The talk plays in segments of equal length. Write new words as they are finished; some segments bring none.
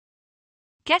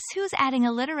Guess who's adding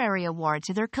a literary award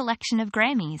to their collection of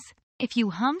Grammys? If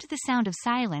you hummed The Sound of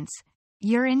Silence,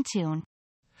 you're in tune.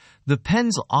 The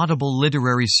Penn's Audible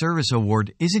Literary Service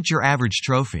Award isn't your average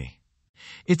trophy.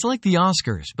 It's like the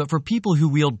Oscars, but for people who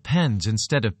wield pens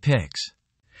instead of picks.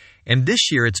 And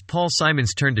this year, it's Paul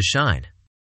Simon's turn to shine.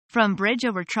 From Bridge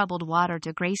Over Troubled Water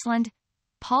to Graceland,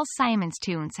 Paul Simon's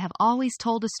tunes have always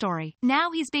told a story. Now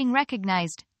he's being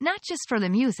recognized not just for the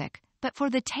music, but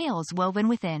for the tales woven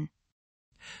within.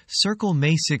 Circle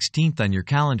May 16th on your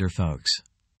calendar, folks.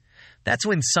 That's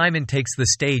when Simon takes the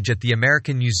stage at the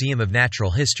American Museum of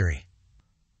Natural History.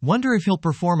 Wonder if he'll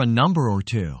perform a number or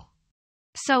two.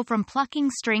 So from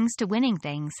plucking strings to winning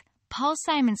things, Paul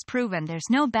Simon's proven there's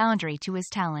no boundary to his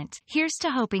talent. Here's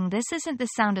to hoping this isn't the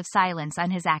sound of silence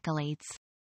on his accolades.